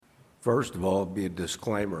First of all, be a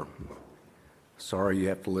disclaimer. Sorry you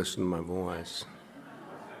have to listen to my voice.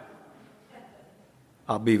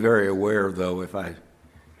 I'll be very aware, though, if I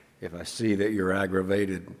see that you're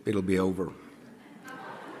aggravated, it'll be over.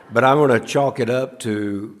 But I'm going to chalk it up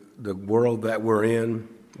to the world that we're in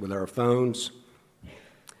with our phones.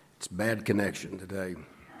 It's bad connection today.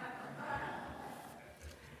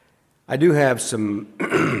 I do have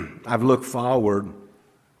I've looked forward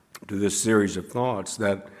to this series of thoughts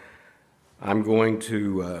that I'm going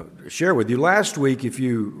to share with you. Last week, if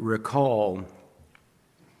you recall,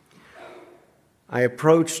 I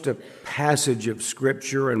approached a passage of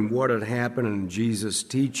Scripture and what had happened in Jesus'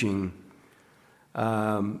 teaching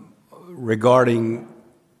regarding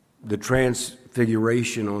the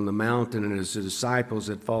transfiguration on the mountain, and his disciples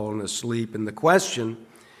had fallen asleep. And the question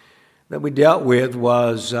that we dealt with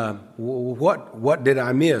was, what did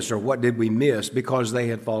I miss, or what did we miss because they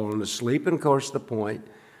had fallen asleep? And of course, the point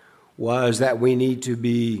was that we need to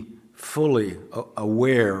be fully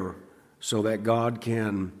aware so that God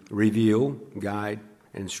can reveal, guide,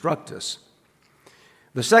 and instruct us.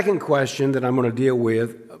 The second question that I'm going to deal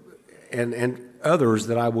with, and others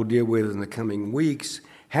that I will deal with in the coming weeks,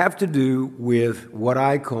 have to do with what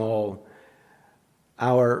I call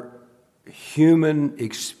our human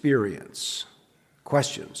experience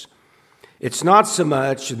questions. It's not so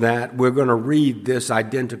much that we're going to read this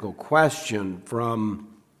identical question from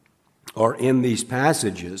or in these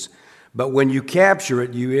passages, but when you capture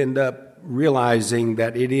it, you end up realizing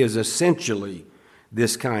that it is essentially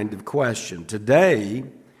this kind of question. Today,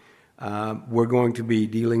 we're going to be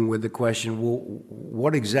dealing with the question, well,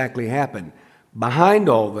 what exactly happened? Behind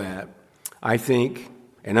all that, I think,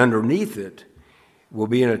 and underneath it, will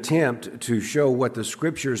be an attempt to show what the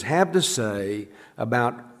Scriptures have to say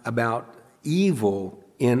about evil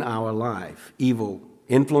in our life, evil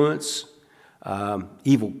influence,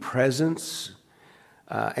 evil presence.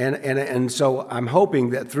 And so I'm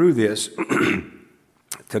hoping that through this,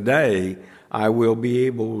 today, I will be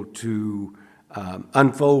able to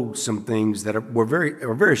unfold some things that are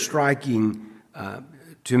very striking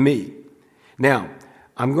to me. Now,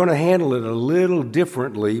 I'm going to handle it a little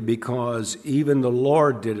differently because even the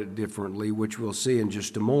Lord did it differently, which we'll see in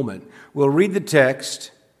just a moment. We'll read the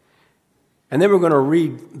text, and then we're going to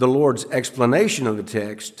read the Lord's explanation of the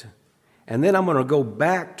text, and then I'm going to go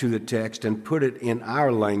back to the text and put it in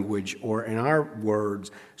our language or in our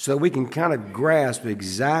words so that we can kind of grasp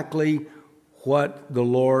exactly what the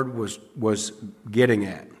Lord was getting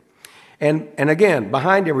at. And again,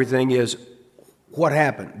 behind everything is what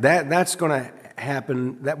happened. That's going to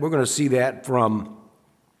happen, that we're going to see that from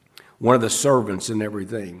one of the servants and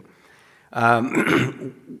everything.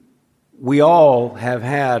 We all have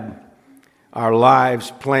had our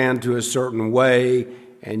lives planned to a certain way,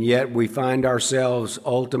 and yet we find ourselves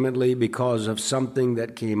ultimately, because of something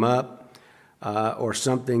that came up or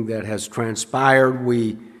something that has transpired,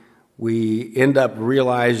 we end up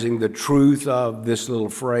realizing the truth of this little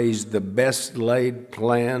phrase, the best laid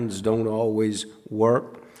plans don't always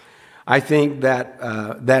work. I think that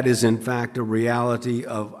that is in fact a reality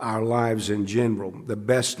of our lives in general. The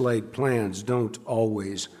best laid plans don't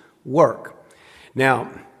always work.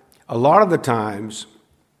 Now, a lot of the times,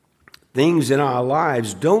 things in our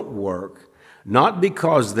lives don't work, not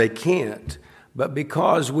because they can't, but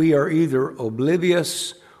because we are either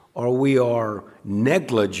oblivious or we are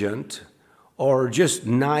negligent or just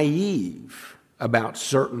naive about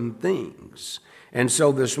certain things. And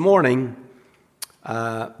so this morning,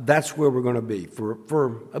 that's where we're going to be,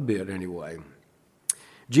 for a bit anyway.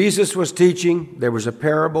 Jesus was teaching. There was a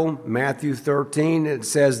parable, Matthew 13. It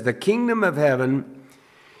says, "The kingdom of heaven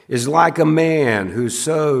is like a man who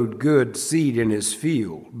sowed good seed in his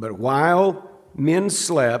field. But while men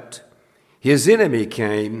slept, his enemy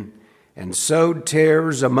came and sowed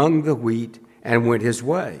tares among the wheat and went his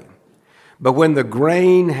way. But when the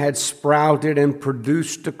grain had sprouted and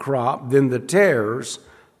produced a crop, then the tares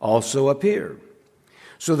also appeared.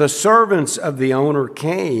 So the servants of the owner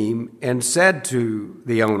came and said to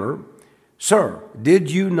the owner, 'Sir,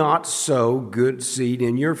 did you not sow good seed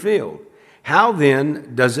in your field? How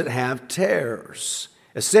then does it have tares?'"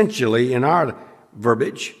 Essentially, in our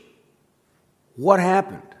verbiage, what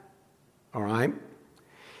happened? All right?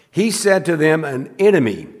 He said to them, "An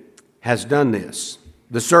enemy has done this."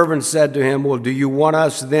 The servant said to him, "Well, do you want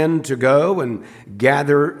us then to go and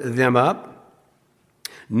gather them up?"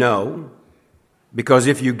 "No, because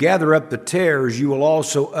if you gather up the tares, you will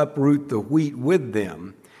also uproot the wheat with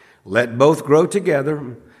them. Let both grow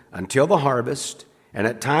together until the harvest. And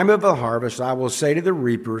at time of the harvest, I will say to the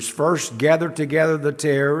reapers, first gather together the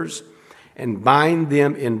tares and bind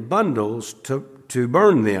them in bundles to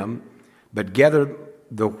burn them, but gather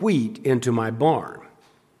the wheat into my barn.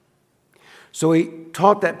 So he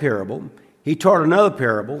taught that parable. He taught another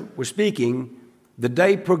parable. We're speaking, the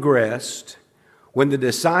day progressed. When the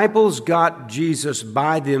disciples got Jesus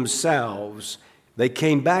by themselves, they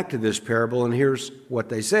came back to this parable, and here's what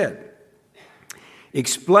they said.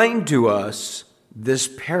 Explain to us this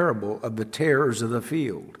parable of the tares of the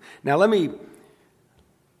field. Now let me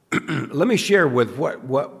share with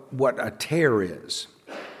what a tare is.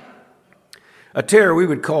 A tare, we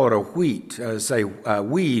would call it a wheat, say a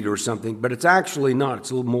weed or something, but it's actually not.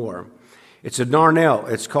 It's a little more. It's a darnel.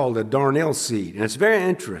 It's called a darnel seed, and it's very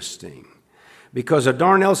interesting because a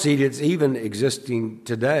darnel seed is even existing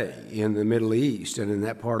today in the Middle East and in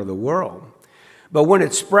that part of the world. But when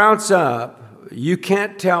it sprouts up, you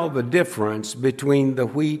can't tell the difference between the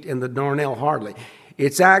wheat and the darnel hardly.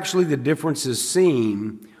 It's actually the difference is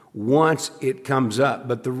seen once it comes up.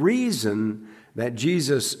 But the reason that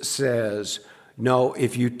Jesus says, no,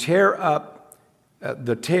 if you tear up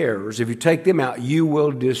the tares, if you take them out, you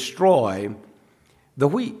will destroy the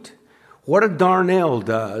wheat. What a darnel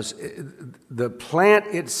does, the plant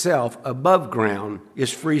itself above ground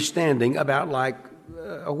is freestanding, about like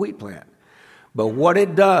a wheat plant. But what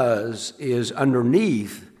it does is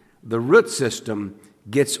underneath, the root system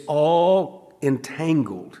gets all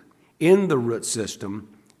entangled in the root system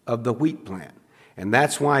of the wheat plant. And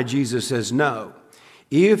that's why Jesus says, no,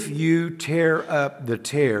 if you tear up the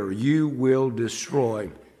tare, you will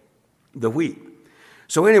destroy the wheat.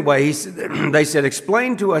 So anyway, they said,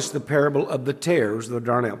 explain to us the parable of the tares, the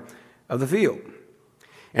darnel, of the field.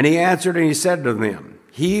 And he answered and he said to them,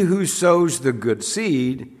 he who sows the good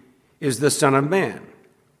seed is the Son of Man,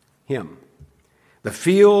 him. The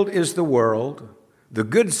field is the world. The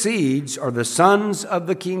good seeds are the sons of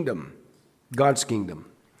the kingdom, God's kingdom.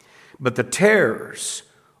 But the tares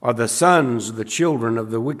are the sons, the children of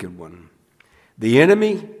the wicked one. The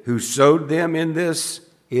enemy who sowed them in this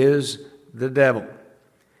is the devil.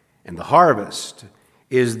 And the harvest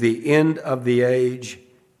is the end of the age,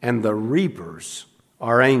 and the reapers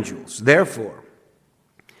are angels. Therefore,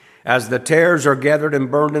 as the tares are gathered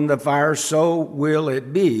and burned in the fire, so will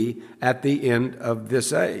it be at the end of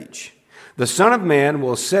this age. The Son of Man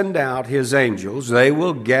will send out his angels. They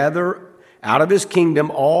will gather out of his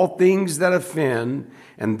kingdom all things that offend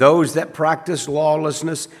and those that practice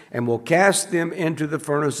lawlessness, and will cast them into the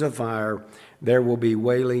furnace of fire. There will be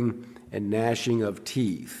wailing and gnashing of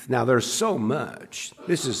teeth. Now, there's so much.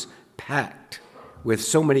 This is packed with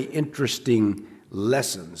so many interesting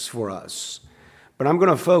lessons for us. But I'm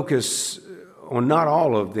going to focus on not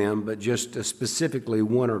all of them, but just specifically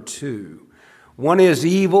one or two. One is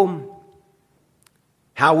evil,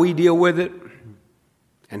 how we deal with it,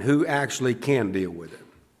 and who actually can deal with it.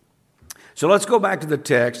 So let's go back to the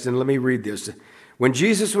text and let me read this. When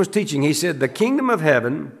Jesus was teaching, he said, the kingdom of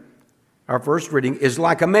heaven, our first reading, is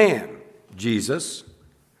like a man, Jesus,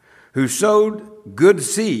 who sowed good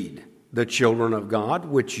seed, the children of God,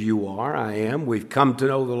 which you are, I am. We've come to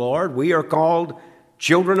know the Lord. We are called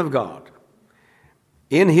children of God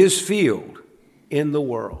in his field, in the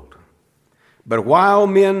world. But while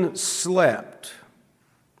men slept,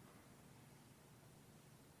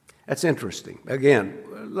 that's interesting. Again,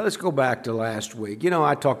 let's go back to last week.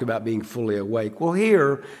 I talked about being fully awake. Well,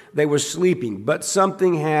 here they were sleeping, but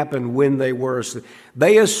something happened when they were asleep.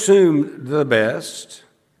 They assumed the best.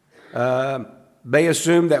 They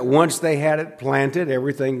assumed that once they had it planted,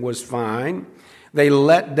 everything was fine. They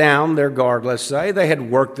let down their guard, let's say. They had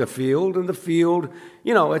worked the field, and the field,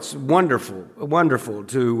 it's wonderful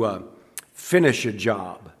to finish a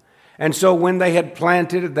job. And so when they had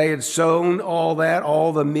planted it, they had sown all that,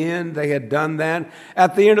 all the men, they had done that.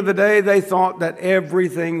 At the end of the day, they thought that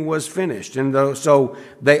everything was finished. And so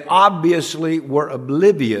they obviously were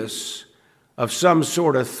oblivious of some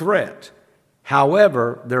sort of threat.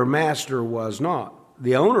 However, their master was not.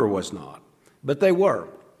 The owner was not. But they were.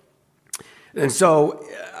 And so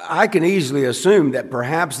I can easily assume that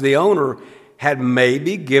perhaps the owner had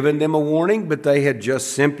maybe given them a warning, but they had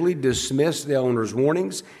just simply dismissed the owner's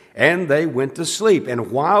warnings, and they went to sleep.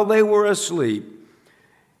 And while they were asleep,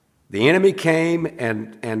 the enemy came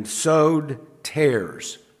and sowed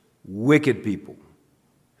tares, wicked people.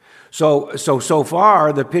 So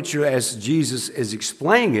far, the picture as Jesus is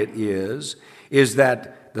explaining it is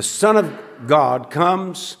that the Son of God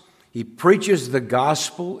comes, he preaches the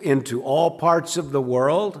gospel into all parts of the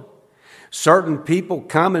world. Certain people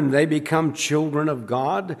come and they become children of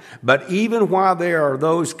God. But even while there are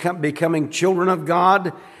those becoming children of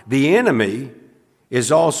God, the enemy is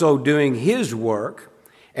also doing his work,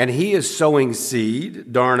 and he is sowing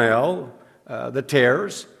seed, darnel, the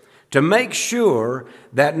tares, to make sure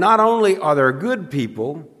that not only are there good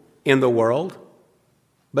people in the world,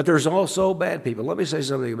 but there's also bad people. Let me say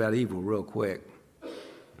something about evil real quick.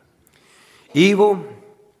 Evil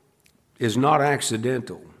is not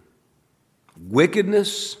accidental.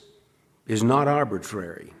 Wickedness is not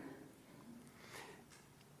arbitrary.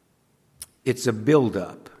 It's a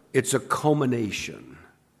buildup. It's a culmination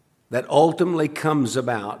that ultimately comes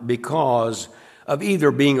about because of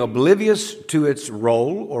either being oblivious to its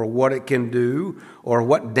role or what it can do or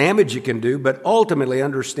what damage it can do, but ultimately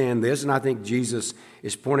understand this, and I think Jesus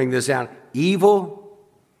is pointing this out. Evil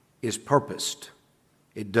is purposed.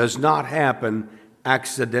 It does not happen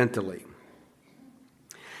accidentally.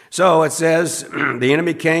 So it says, the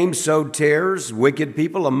enemy came, sowed tares, wicked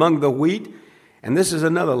people among the wheat. And this is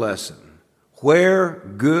another lesson. Where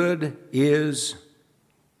good is,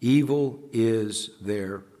 evil is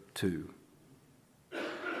there too.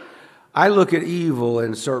 I look at evil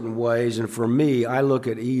in certain ways, and for me, I look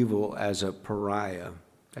at evil as a pariah,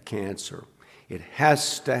 a cancer. It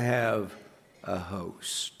has to have a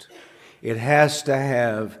host. It has to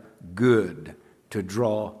have good to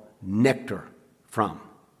draw nectar from.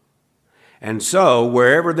 And so,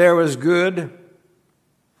 wherever there is good,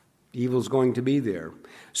 evil's going to be there.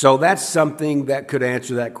 So that's something that could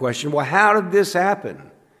answer that question. Well, how did this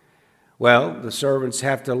happen? Well, the servants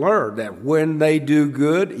have to learn that when they do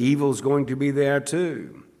good, evil's going to be there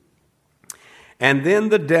too. And then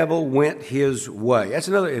the devil went his way. That's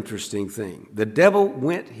another interesting thing. The devil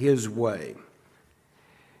went his way.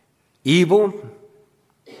 Evil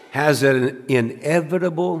has an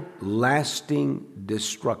inevitable, lasting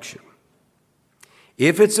destruction.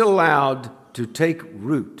 If it's allowed to take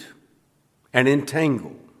root and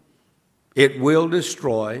entangle, it will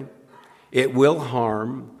destroy, it will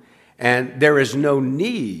harm, and there is no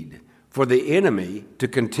need for the enemy to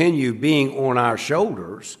continue being on our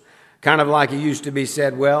shoulders, kind of like it used to be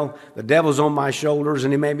said, well, the devil's on my shoulders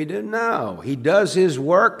and he made me do it. No, he does his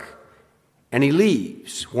work and he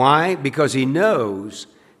leaves. Why? Because he knows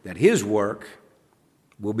that his work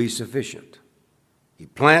will be sufficient. He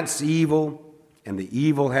plants evil, and the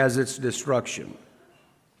evil has its destruction.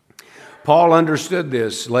 Paul understood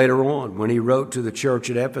this later on when he wrote to the church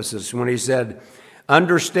at Ephesus, when he said,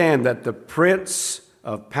 understand that the prince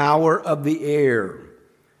of power of the air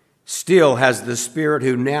still has the spirit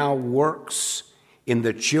who now works in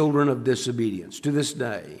the children of disobedience to this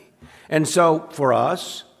day. And so for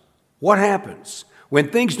us, what happens when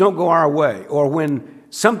things don't go our way, or when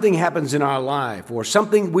something happens in our life, or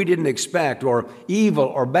something we didn't expect, or evil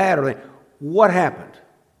or bad, or what happened?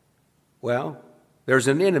 Well, there's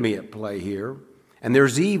an enemy at play here, and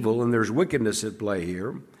there's evil and there's wickedness at play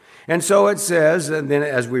here. And so it says, and then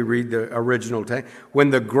as we read the original text,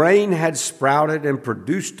 when the grain had sprouted and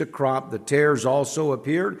produced a crop, the tares also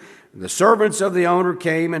appeared. The servants of the owner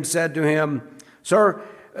came and said to him, Sir,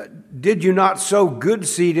 did you not sow good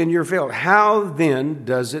seed in your field? How then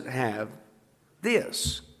does it have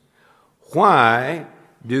this? Why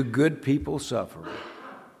do good people suffer?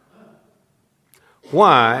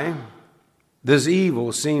 Why does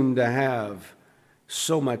evil seem to have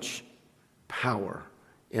so much power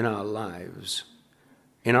in our lives,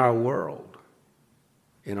 in our world,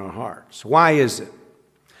 in our hearts? Why is it?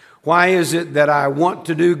 Why is it that I want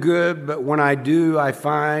to do good, but when I do, I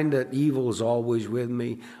find that evil is always with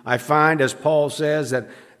me? I find, as Paul says,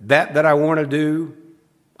 that I want to do,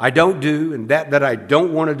 I don't do, and that I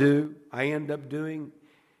don't want to do, I end up doing.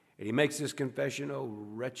 And he makes this confession, "O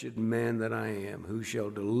wretched man that I am, who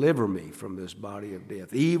shall deliver me from this body of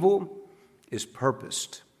death?" Evil is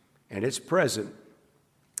purposed, and it's present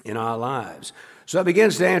in our lives. So it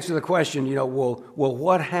begins to answer the question, well,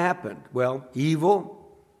 what happened? Well, evil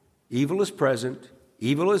is present,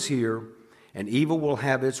 evil is here, and evil will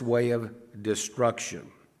have its way of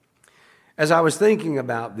destruction. As I was thinking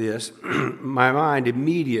about this, my mind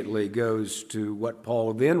immediately goes to what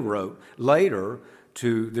Paul then wrote later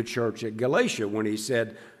to the church at Galatia when he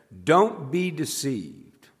said, "Don't be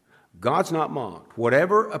deceived. God's not mocked.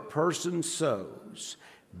 Whatever a person sows,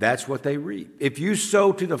 that's what they reap. If you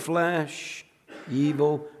sow to the flesh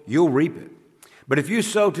evil, you'll reap it. But if you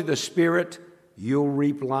sow to the Spirit, you'll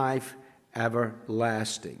reap life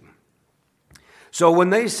everlasting." So when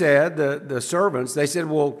they said, the servants, they said,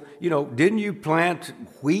 well, didn't you plant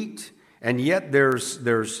wheat and yet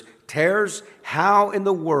there's tares? How in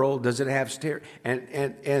the world does it have tares?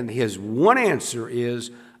 And his one answer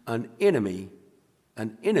is, an enemy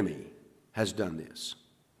has done this.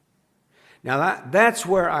 Now that's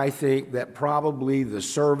where I think that probably the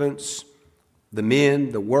servants, the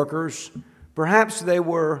men, the workers, perhaps they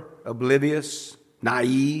were oblivious,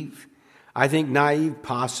 naive. I think naive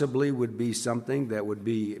possibly would be something that would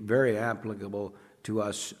be very applicable to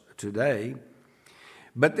us today.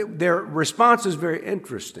 But their response is very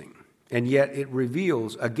interesting, and yet it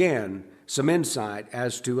reveals, again, some insight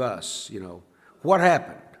as to us, what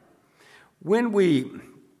happened. When we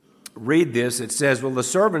read this, it says, well, the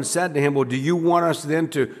servant said to him, well, do you want us then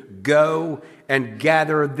to go and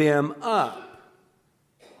gather them up?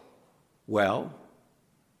 Well,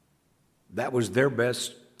 that was their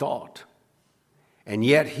best thought. And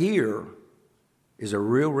yet here is a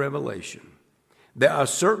real revelation. There are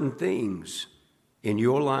certain things in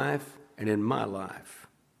your life and in my life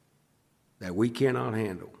that we cannot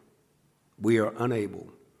handle. We are unable.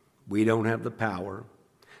 We don't have the power.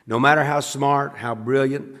 No matter how smart, how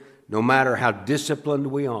brilliant, no matter how disciplined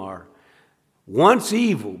we are, once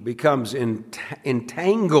evil becomes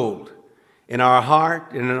entangled in our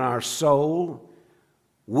heart and in our soul,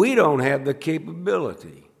 we don't have the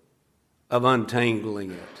capability of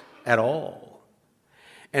untangling it at all.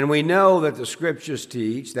 And we know that the Scriptures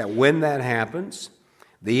teach that when that happens,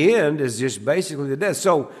 the end is just basically the death.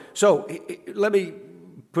 So let me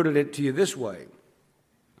put it to you this way.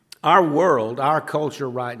 Our world, our culture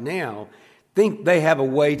right now, think they have a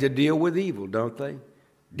way to deal with evil, don't they?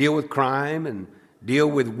 Deal with crime and deal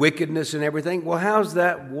with wickedness and everything. Well, how's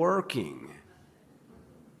that working?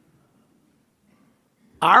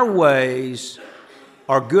 Our ways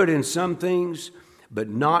are good in some things, but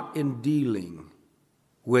not in dealing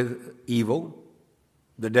with evil,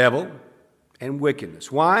 the devil, and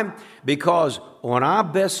wickedness. Why? Because on our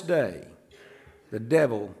best day, the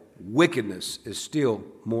devil, wickedness, is still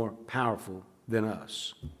more powerful than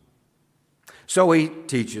us. So he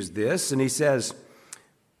teaches this, and he says,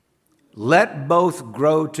 let both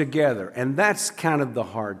grow together. And that's kind of the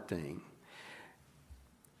hard thing.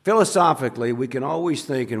 Philosophically, we can always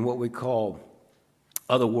think in what we call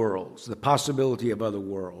other worlds, the possibility of other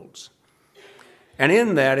worlds. And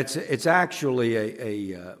in that, it's actually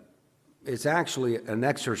an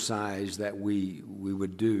exercise that we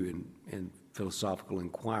would do in philosophical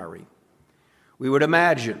inquiry. We would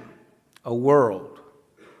imagine a world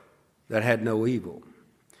that had no evil.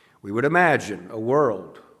 We would imagine a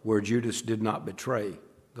world where Judas did not betray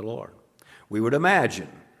the Lord. We would imagine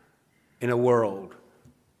in a world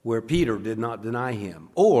where Peter did not deny him.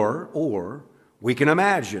 Or we can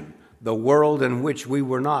imagine the world in which we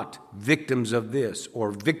were not victims of this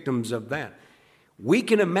or victims of that. We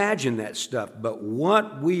can imagine that stuff, but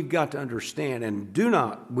what we've got to understand, and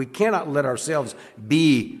we cannot let ourselves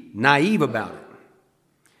be naive about it.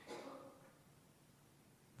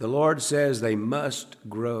 The Lord says they must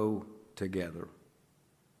grow together.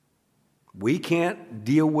 We can't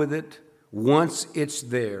deal with it once it's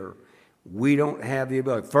there. We don't have the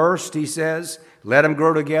ability. First, he says, let them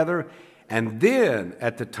grow together, and then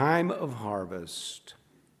at the time of harvest,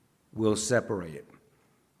 we'll separate it.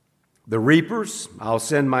 The reapers, I'll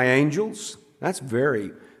send my angels. That's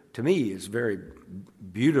to me, is very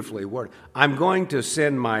beautifully worded. I'm going to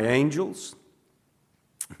send my angels.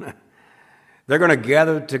 They're going to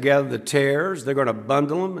gather together the tares. They're going to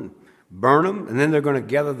bundle them and burn them, and then they're going to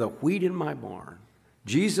gather the wheat in my barn.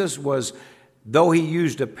 Jesus was, though he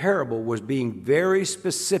used a parable, was being very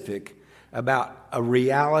specific about a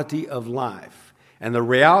reality of life. And the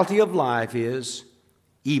reality of life is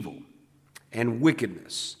evil. And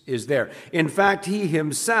wickedness is there. In fact, he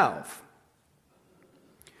himself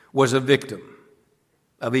was a victim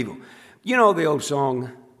of evil. You know the old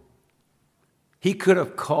song, he could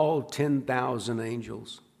have called 10,000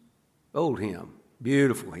 angels. Old hymn,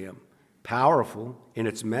 beautiful hymn, powerful in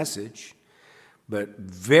its message, but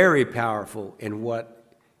very powerful in what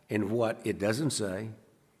it doesn't say.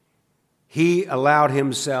 He allowed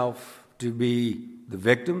himself to be the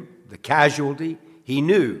victim, the casualty. He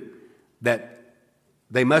knew that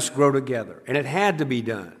they must grow together, and it had to be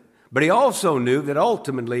done. But he also knew that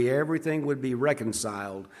ultimately everything would be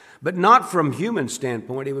reconciled, but not from human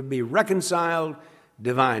standpoint. It would be reconciled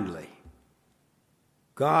divinely.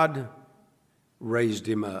 God raised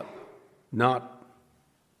him up, not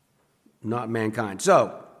mankind.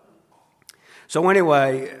 So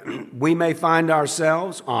anyway, we may find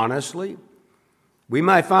ourselves, honestly, we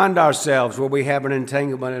might find ourselves where we have an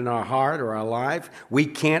entanglement in our heart or our life. We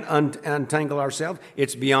can't untangle ourselves.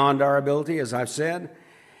 It's beyond our ability, as I've said.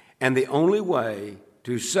 And the only way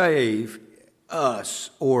to save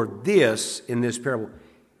us or this in this parable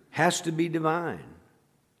has to be divine.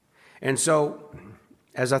 And so,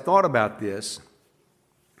 as I thought about this,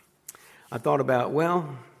 I thought about,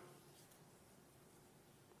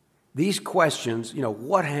 these questions,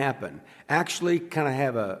 what happened, actually kind of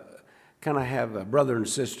have a brother and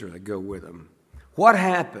sister that go with them. What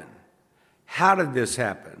happened How did this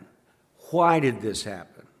happen? Why did this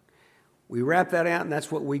happen? We wrap that out, and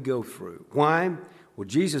that's what we go through. Why? Well,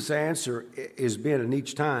 Jesus' answer has been in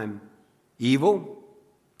each time evil,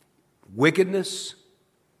 wickedness,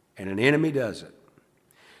 and an enemy does it.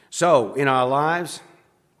 So, in our lives,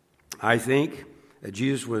 I think that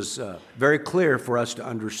Jesus was very clear for us to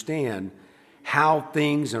understand how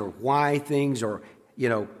things or why things or,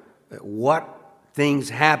 what things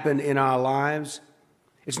happen in our lives.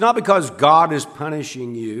 It's not because God is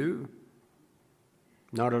punishing you.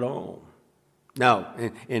 Not at all. No,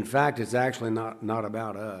 in fact, it's actually not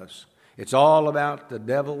about us. It's all about the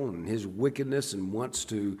devil and his wickedness and wants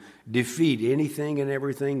to defeat anything and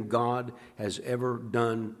everything God has ever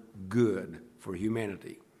done good for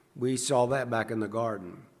humanity. We saw that back in the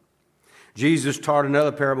garden. Jesus taught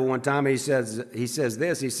another parable one time. He says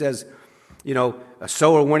this. He says, a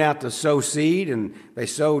sower went out to sow seed, and they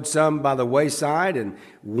sowed some by the wayside. And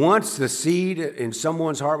once the seed in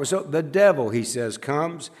someone's heart was sown, the devil, he says,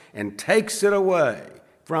 comes and takes it away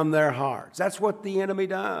from their hearts. That's what the enemy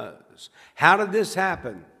does. How did this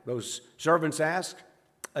happen? Those servants asked.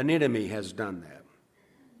 An enemy has done that.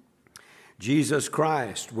 Jesus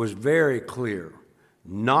Christ was very clear,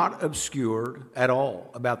 not obscured at all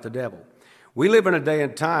about the devil. We live in a day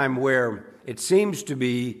and time where it seems to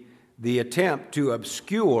be the attempt to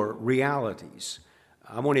obscure realities.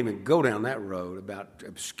 I won't even go down that road about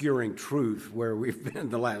obscuring truth where we've been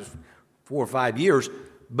the last 4 or 5 years,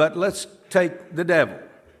 but let's take the devil.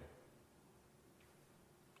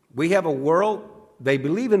 We have a world, they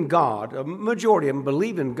believe in God, a majority of them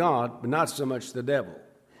believe in God, but not so much the devil.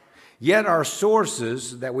 Yet our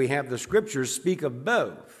sources that we have, the scriptures, speak of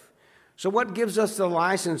both. So what gives us the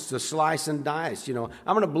license to slice and dice? I'm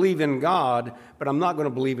going to believe in God, but I'm not going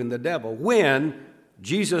to believe in the devil. When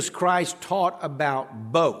Jesus Christ taught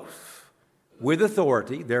about both with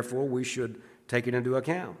authority, therefore we should take it into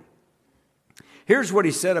account. Here's what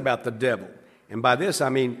he said about the devil. And by this I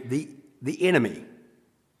mean the enemy.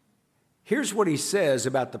 Here's what he says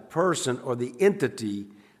about the person or the entity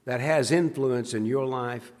that has influence in your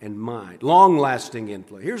life and mine, long-lasting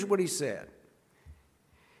influence. Here's what he said.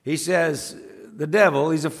 He says, the devil,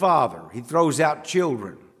 he's a father. He throws out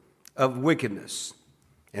children of wickedness,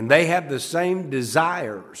 and they have the same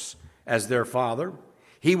desires as their father.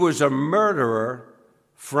 He was a murderer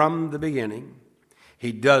from the beginning.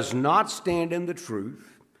 He does not stand in the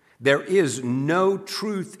truth. There is no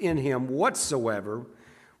truth in him whatsoever.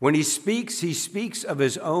 When he speaks of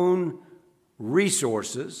his own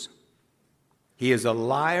resources. He is a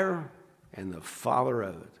liar and the father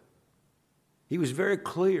of it. He was very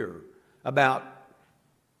clear about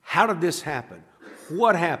how did this happen?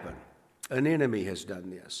 What happened? An enemy has done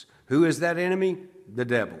this. Who is that enemy? The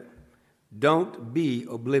devil. Don't be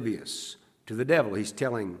oblivious to the devil. He's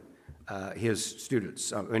telling his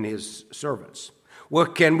students and his servants. Well,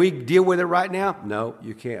 can we deal with it right now? No,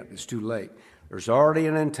 you can't. It's too late. There's already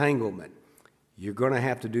an entanglement. You're going to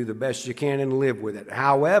have to do the best you can and live with it.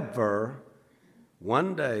 However,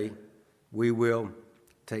 one day we will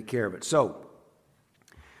take care of it. So,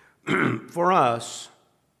 for us,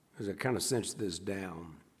 as I kind of cinch this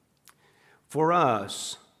down, for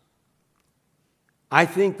us, I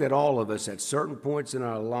think that all of us at certain points in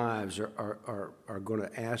our lives are going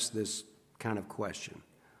to ask this kind of question.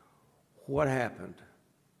 What happened?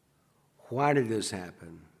 Why did this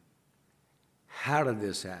happen? How did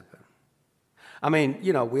this happen? I mean,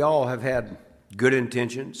 we all have had good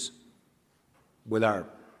intentions with our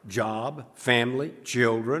job, family,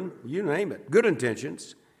 children, you name it, good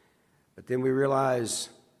intentions. But then we realize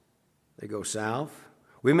they go south.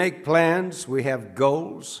 We make plans, we have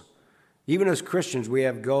goals. Even as Christians, we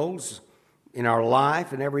have goals in our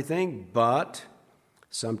life and everything, but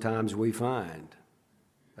sometimes we find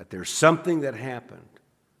that there's something that happened.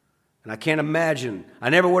 And I can't imagine. I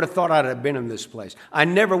never would have thought I'd have been in this place. I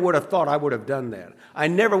never would have thought I would have done that. I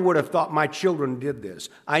never would have thought my children did this.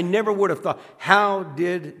 I never would have thought, how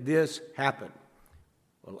did this happen?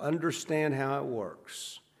 Well, understand how it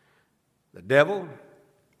works. The devil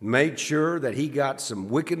made sure that he got some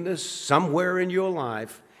wickedness somewhere in your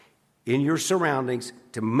life, in your surroundings,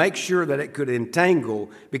 to make sure that it could entangle,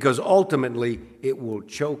 because ultimately it will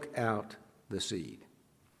choke out the seed.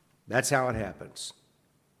 That's how it happens.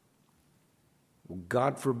 Well,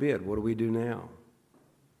 God forbid, what do we do now?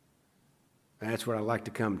 That's what I'd like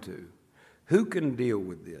to come to. Who can deal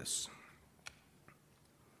with this?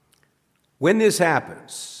 When this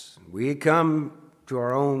happens, we come to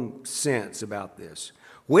our own sense about this.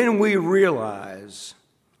 When we realize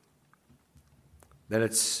that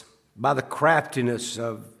it's by the craftiness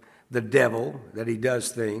of the devil that he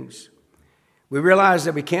does things, We realize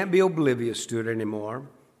that we can't be oblivious to it anymore,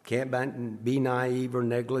 can't be naive or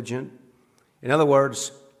negligent. In other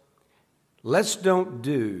words, let's don't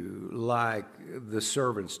do like the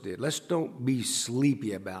servants did. Let's don't be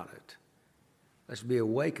sleepy about it. Let's be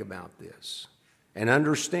awake about this and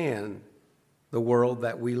understand the world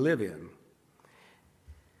that we live in.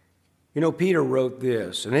 You know, Peter wrote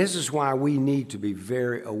this, and this is why we need to be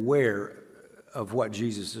very aware of what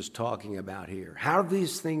Jesus is talking about here. How do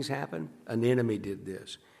these things happen? An enemy did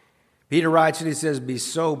this. Peter writes and he says, be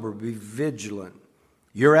sober, be vigilant.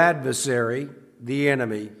 Your adversary, the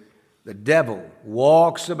enemy, the devil,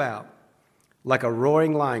 walks about like a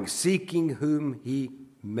roaring lion, seeking whom he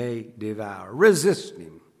may devour. Resist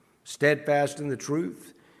him, steadfast in the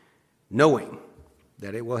truth, knowing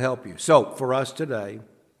that it will help you. So, for us today,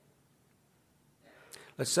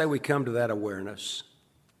 let's say we come to that awareness.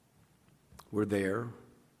 We're there.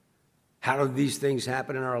 How did these things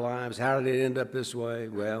happen in our lives? How did it end up this way?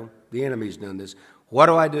 Well, the enemy's done this. What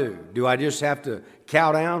do? Do I just have to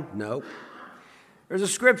cow down? No. There's a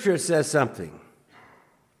scripture that says something.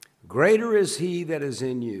 Greater is he that is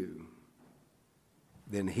in you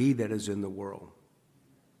than he that is in the world.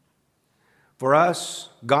 For us,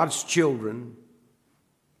 God's children,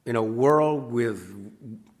 in a world with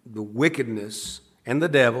the wickedness and the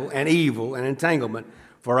devil and evil and entanglement,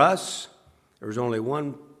 for us, there's only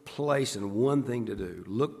one place and one thing to do.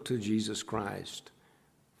 Look to Jesus Christ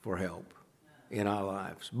for help in our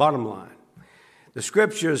lives. Bottom line, the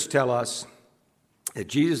scriptures tell us that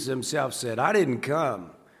Jesus himself said, I didn't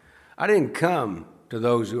come to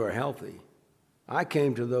those who are healthy. I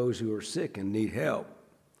came to those who are sick and need help.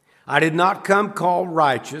 I did not come called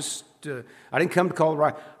righteous. I didn't come to call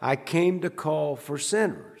right. I came to call for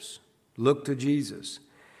sinners. Look to Jesus.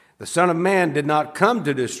 The Son of Man did not come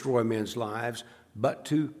to destroy men's lives, but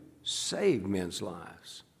to save men's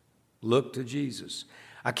lives. Look to Jesus.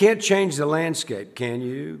 I can't change the landscape, can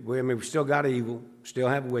you? We've still got evil, still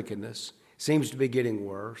have wickedness. Seems to be getting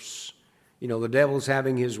worse. You know, the devil's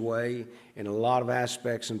having his way in a lot of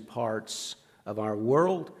aspects and parts of our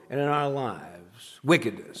world and in our lives.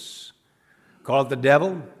 Wickedness. Call it the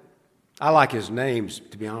devil. I like his names,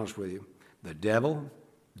 to be honest with you. The devil,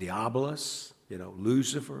 Diabolus,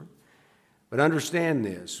 Lucifer. But understand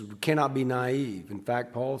this, we cannot be naive. In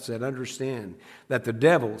fact, Paul said, understand that the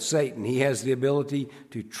devil, Satan, he has the ability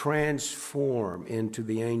to transform into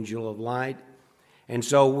the angel of light. And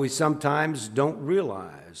so we sometimes don't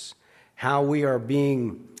realize how we are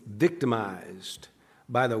being victimized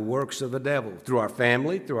by the works of the devil through our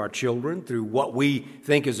family, through our children, through what we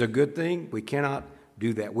think is a good thing. We cannot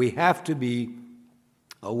do that. We have to be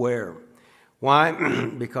aware. Why?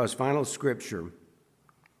 Because final scripture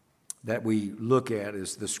that we look at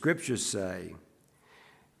is the scriptures say,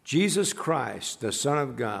 Jesus Christ, the Son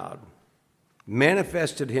of God,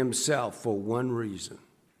 manifested himself for one reason,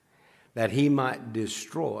 that he might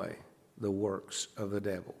destroy the works of the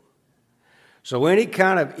devil. So any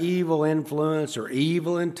kind of evil influence or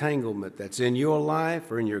evil entanglement that's in your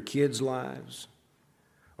life or in your kids' lives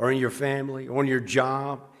or in your family or in your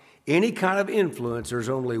job, any kind of influence, there's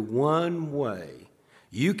only one way.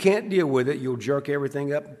 You can't deal with it. You'll jerk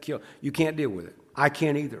everything up and kill. You can't deal with it. I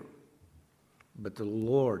can't either. But the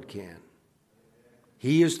Lord can.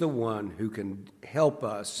 He is the one who can help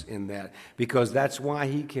us in that, because that's why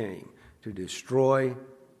he came, to destroy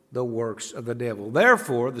the works of the devil.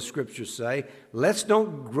 Therefore, the scriptures say, let's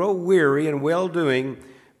don't grow weary in well-doing,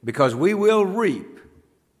 because we will reap,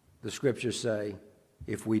 the scriptures say,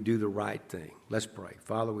 if we do the right thing. Let's pray.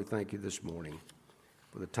 Father, we thank you this morning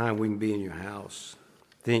for the time we can be in your house.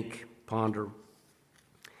 Think, ponder.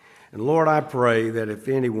 And Lord, I pray that if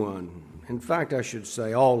anyone, in fact, I should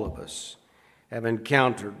say all of us, have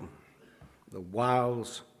encountered the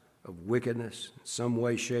wiles of wickedness in some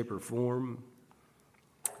way, shape, or form,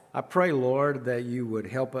 I pray, Lord, that you would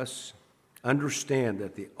help us understand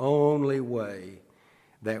that the only way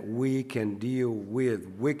that we can deal with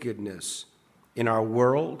wickedness in our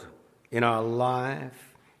world, in our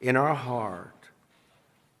life, in our heart,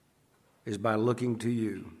 is by looking to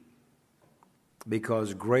you,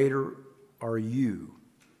 because greater are you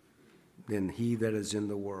than he that is in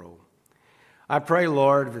the world. I pray,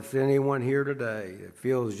 Lord, if anyone here today that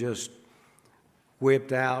feels just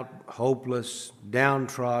whipped out, hopeless,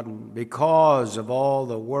 downtrodden because of all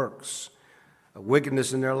the works of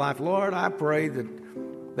wickedness in their life, Lord, I pray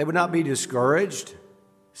that they would not be discouraged.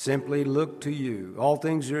 Simply look to you. All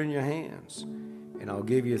things are in your hands, and I'll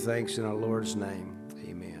give you thanks in our Lord's name.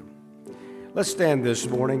 Amen. Let's stand this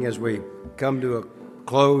morning as we come to a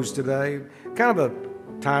close today. Kind of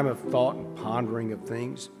a time of thought and pondering of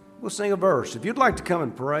things. we'll sing a verse. If you'd like to come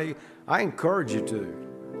and pray, I encourage you to.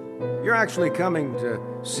 You're actually coming to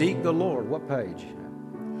seek the Lord. What page?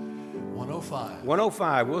 105.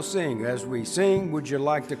 105. We'll sing. As we sing, would you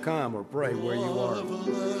like to come or pray where you are?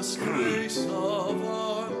 Marvelous grace of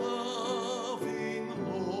our loving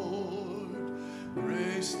Lord,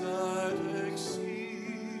 grace that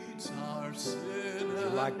exceeds our sin. Would you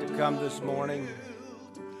like to come this morning?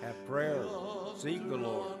 Have prayer. Seek the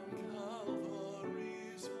Lord.